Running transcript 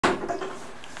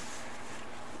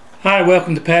Hi,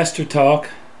 welcome to Pastor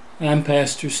Talk. I'm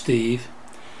Pastor Steve.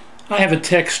 I have a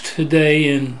text today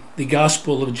in the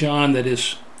Gospel of John that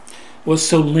was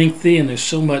so lengthy, and there's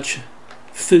so much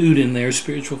food in there,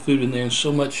 spiritual food in there, and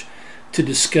so much to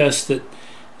discuss that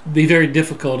it'd be very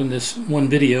difficult in this one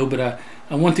video, but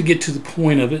I want to get to the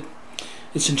point of it.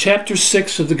 It's in chapter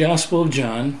 6 of the Gospel of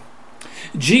John.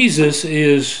 Jesus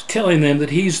is telling them that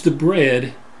he's the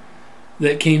bread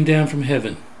that came down from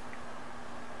heaven.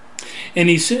 And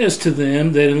he says to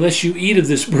them that unless you eat of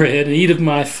this bread and eat of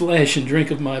my flesh and drink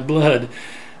of my blood,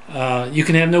 you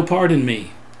can have no part in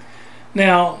me.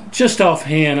 Now, just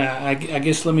offhand, I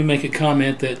guess let me make a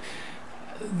comment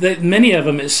that many of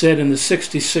them, it said in the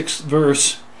 66th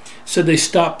verse, said they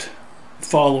stopped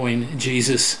following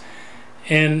Jesus.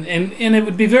 And it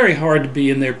would be very hard to be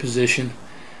in their position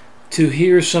to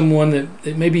hear someone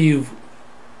that maybe you've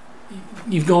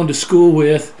gone to school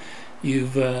with,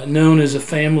 you've known as a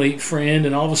family friend,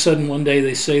 and all of a sudden one day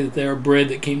they say that they are bread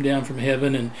that came down from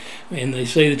heaven, and they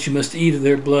say that you must eat of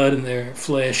their blood and their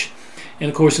flesh. And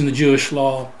of course in the Jewish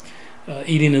law,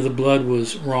 eating of the blood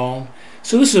was wrong.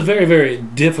 So this is a very, very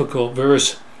difficult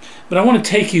verse. But I want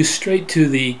to take you straight to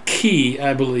the key,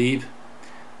 I believe,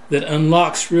 that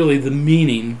unlocks really the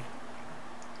meaning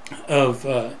of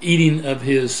eating of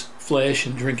his flesh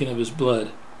and drinking of his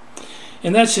blood.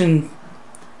 And that's in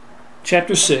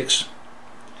chapter 6,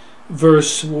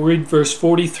 we'll read verse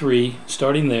 43,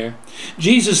 starting there.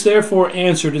 Jesus therefore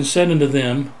answered and said unto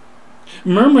them,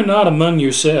 Murmur not among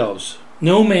yourselves.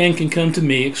 No man can come to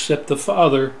me except the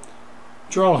Father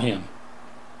draw him.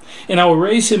 And I will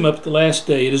raise him up at the last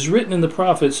day. It is written in the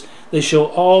prophets, they shall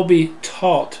all be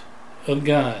taught of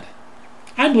God.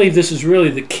 I believe this is really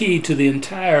the key to the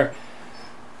entire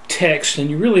text, and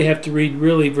you really have to read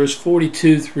verse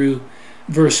 42 through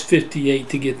verse 58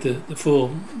 to get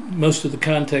most of the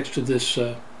context of this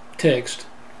text.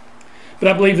 But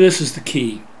I believe this is the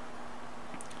key.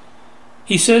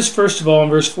 He says, first of all, in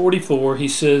verse 44, he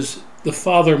says, the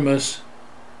Father must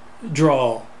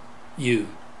draw you,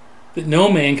 that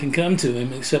no man can come to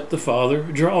him except the Father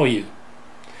draw you.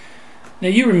 Now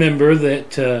you remember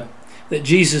that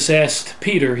Jesus asked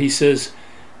Peter, he says,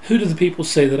 who do the people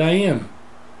say that I am?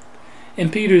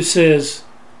 And Peter says,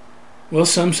 well,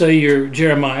 some say you're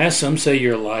Jeremiah, some say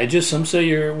you're Elijah, some say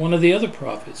you're one of the other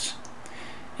prophets.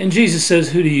 And Jesus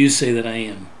says, who do you say that I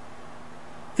am?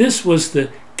 This was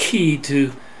the key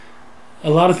to a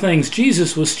lot of things.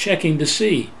 Jesus was checking to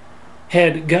see,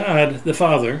 had God the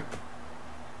Father,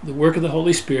 the work of the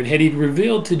Holy Spirit, had he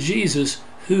revealed to Jesus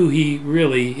who he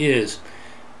really is.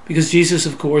 Because Jesus,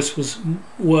 of course,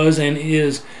 was and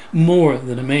is more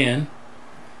than a man.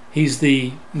 He's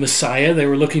the Messiah they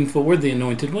were looking for, the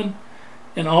Anointed One.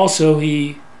 And also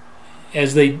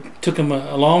as they took him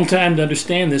a long time to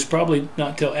understand this, probably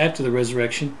not till after the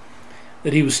resurrection,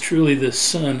 that he was truly the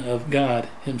Son of God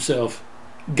himself,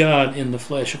 God in the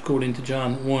flesh, according to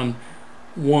John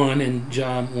 1:1 and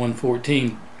John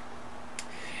 1:14.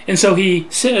 And so he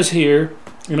says here,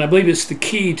 and I believe it's the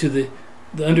key to the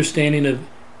understanding of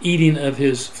eating of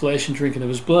his flesh and drinking of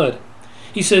his blood.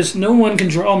 He says, no one can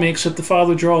draw me except the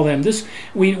Father draw them.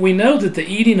 We know that the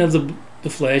eating of the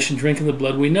flesh and drinking the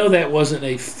blood, we know that wasn't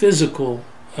a physical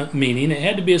meaning. It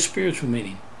had to be a spiritual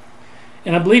meaning.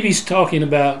 And I believe he's talking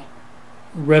about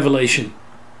revelation.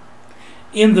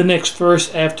 In the next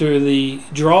verse, after the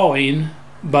drawing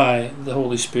by the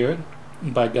Holy Spirit,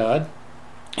 by God,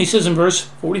 he says in verse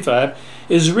 45,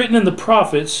 it is written in the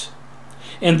prophets,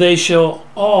 and they shall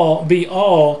all be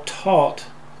taught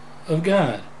of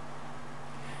God.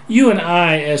 You and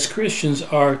I, as Christians,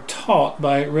 are taught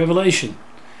by revelation.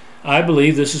 I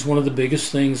believe this is one of the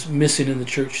biggest things missing in the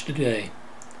church today.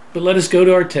 But let us go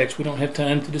to our text. We don't have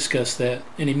time to discuss that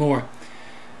anymore.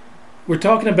 We're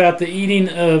talking about the eating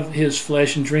of his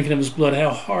flesh and drinking of his blood, how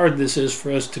hard this is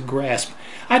for us to grasp.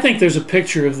 I think there's a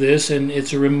picture of this, and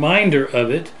it's a reminder of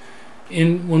it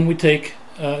when we take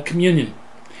communion.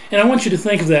 And I want you to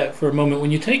think of that for a moment.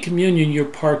 When you take communion, you're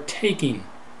partaking.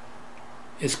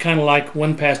 It's kind of like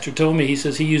one pastor told me, he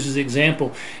says he uses the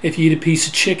example, if you eat a piece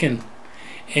of chicken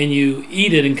and you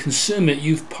eat it and consume it,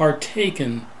 you've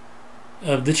partaken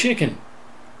of the chicken.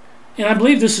 And I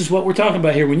believe this is what we're talking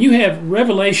about here. When you have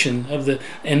revelation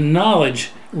and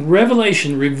knowledge,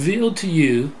 revelation revealed to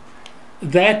you,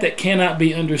 that cannot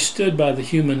be understood by the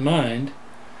human mind,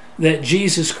 that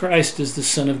Jesus Christ is the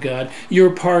Son of God,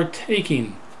 you're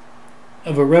partaking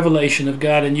of a revelation of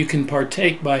God, and you can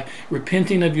partake by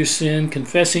repenting of your sin,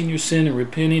 confessing your sin, and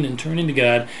repenting and turning to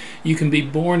God. You can be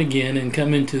born again and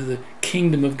come into the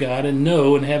kingdom of God and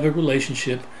know and have a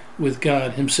relationship with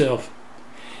God himself.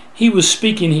 He was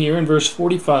speaking here in verse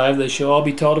 45, they shall all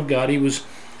be taught of God. He was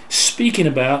speaking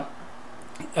about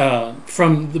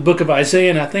from the book of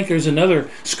Isaiah, and I think there's another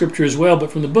scripture as well,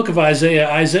 but from the book of Isaiah,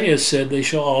 Isaiah said they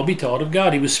shall all be taught of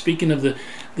God. He was speaking of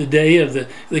the day of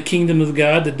the kingdom of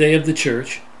God, the day of the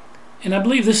church. And I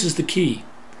believe this is the key.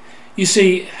 You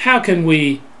see, how can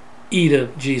we eat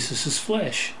of Jesus'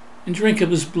 flesh and drink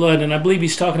of his blood? And I believe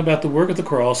he's talking about the work of the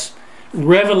cross,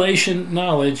 revelation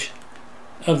knowledge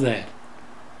of that.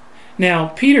 Now,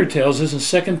 Peter tells us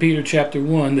in 2 Peter chapter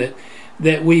 1 that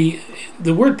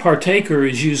the word partaker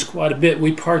is used quite a bit.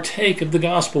 We partake of the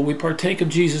gospel. We partake of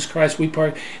Jesus Christ. We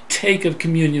partake of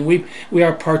communion. We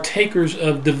are partakers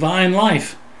of divine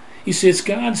life. You see, it's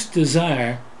God's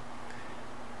desire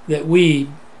that we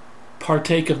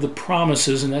partake of the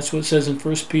promises, and that's what it says in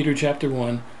 1 Peter chapter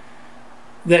 1,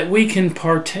 that we can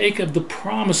partake of the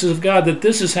promises of God, that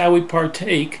this is how we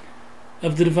partake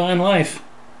of the divine life.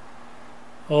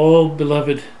 Oh,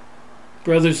 beloved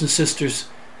brothers and sisters,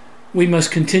 we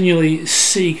must continually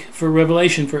seek for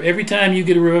revelation. For every time you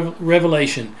get a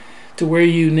revelation to where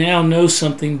you now know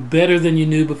something better than you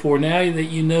knew before, now that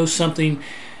you know something,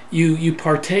 you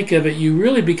partake of it, you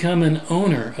really become an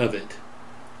owner of it.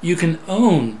 You can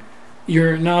own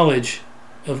your knowledge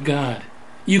of God.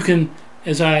 You can,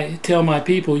 as I tell my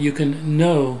people, you can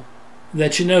know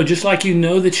that you know, just like you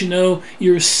know that you know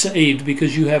you're saved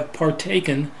because you have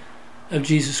partaken of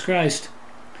Jesus Christ.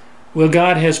 Well,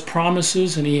 God has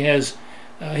promises, and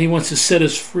He wants to set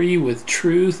us free with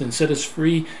truth and set us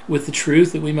free with the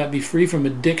truth, that we might be free from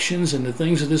addictions and the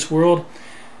things of this world.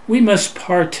 We must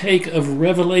partake of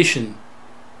revelation,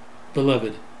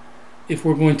 beloved, if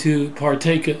we're going to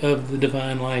partake of the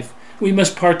divine life. We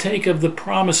must partake of the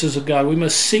promises of God. We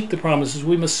must seek the promises.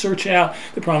 We must search out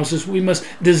the promises. We must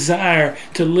desire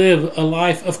to live a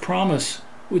life of promise,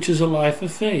 which is a life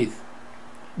of faith.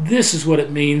 This is what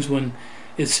it means when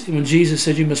Jesus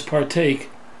said you must partake.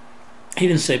 He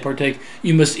didn't say partake,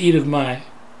 you must eat of my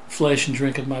flesh and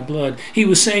drink of my blood. He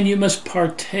was saying you must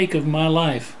partake of my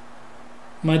life,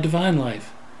 my divine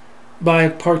life, by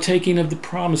partaking of the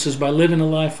promises, by living a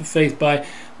life of faith, by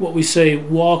what we say,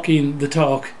 walking the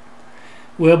talk.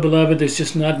 Well, beloved, there's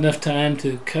just not enough time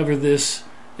to cover this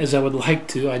as I would like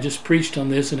to. I just preached on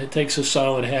this, and it takes a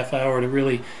solid half hour to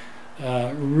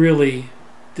really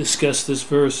discuss this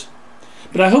verse.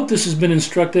 But I hope this has been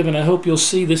instructive, and I hope you'll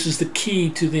see this is the key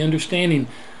to the understanding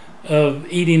of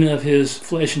eating of his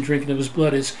flesh and drinking of his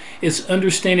blood. It's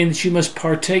understanding that you must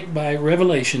partake by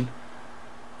revelation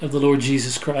of the Lord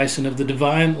Jesus Christ and of the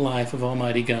divine life of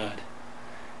Almighty God.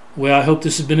 Well, I hope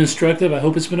this has been instructive. I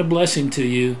hope it's been a blessing to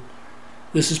you.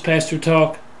 This is Pastor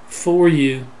Talk for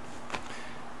you,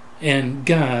 and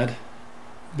God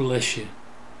bless you.